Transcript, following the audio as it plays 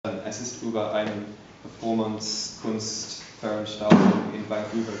Es ist über eine Performance-Kunstveranstaltung in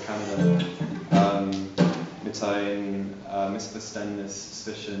Vancouver, Kanada, mit einem Missverständnis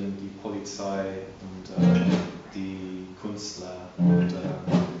zwischen die Polizei und die Künstler. Und,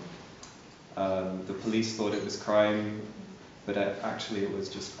 the police thought it was crime, but actually it was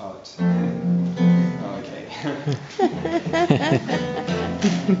just art. Oh, okay.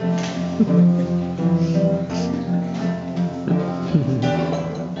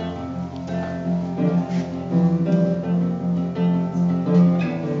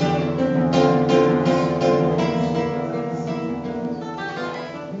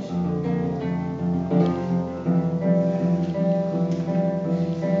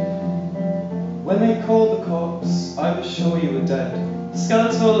 When they called the cops, I was sure you were dead.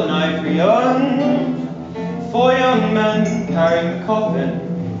 Skeletal and ivory young, 4 young men carrying the coffin,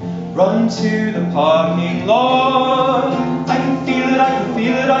 run to the parking lot. I can feel it, I can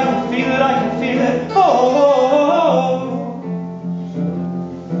feel it, I can feel it, I can feel it. Oh,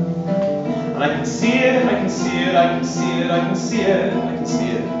 and I can see it, I can see it, I can see it, I can see it, I can see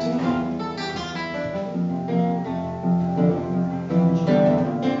it.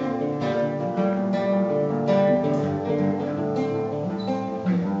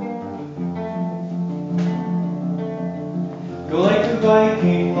 Go like a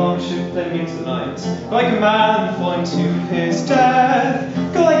Viking, longship ending tonight. Go like a man falling to his death.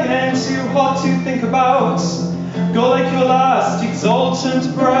 Go like an end too hot to think about. Go like your last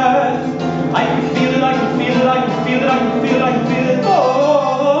exultant breath. I can feel it, I can feel it, I can feel it, I can feel it, I can feel it.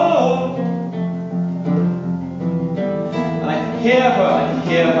 Oh, and I can hear her, I can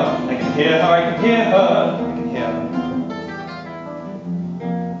hear her, I can hear her, I can hear her, I can hear her.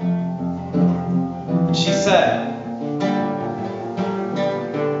 And she said,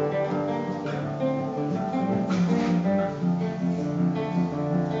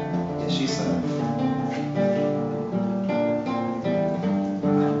 she said,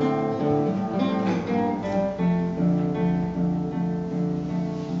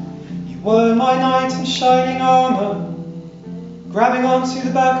 you were my knight in shining armor, grabbing onto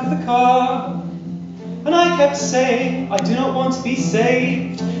the back of the car, and I kept saying, I do not want to be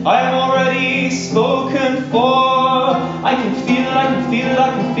saved, I am already spoken for. I can feel it, I can feel it, I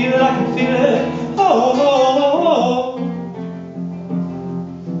can feel it, I can feel it. Oh, oh, oh, oh.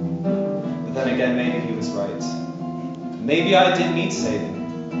 Then again, maybe he was right. Maybe I did need saving.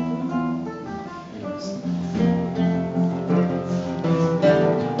 Who knows?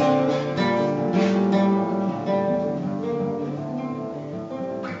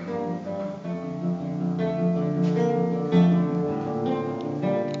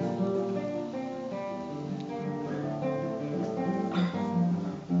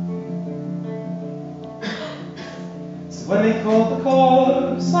 So when they called the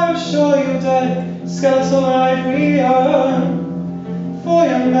cops, I was sure you were dead. Skeletal and ivory young, 4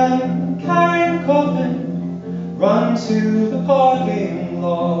 young men carrying a coffin, run to the parking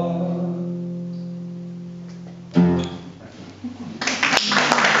lot.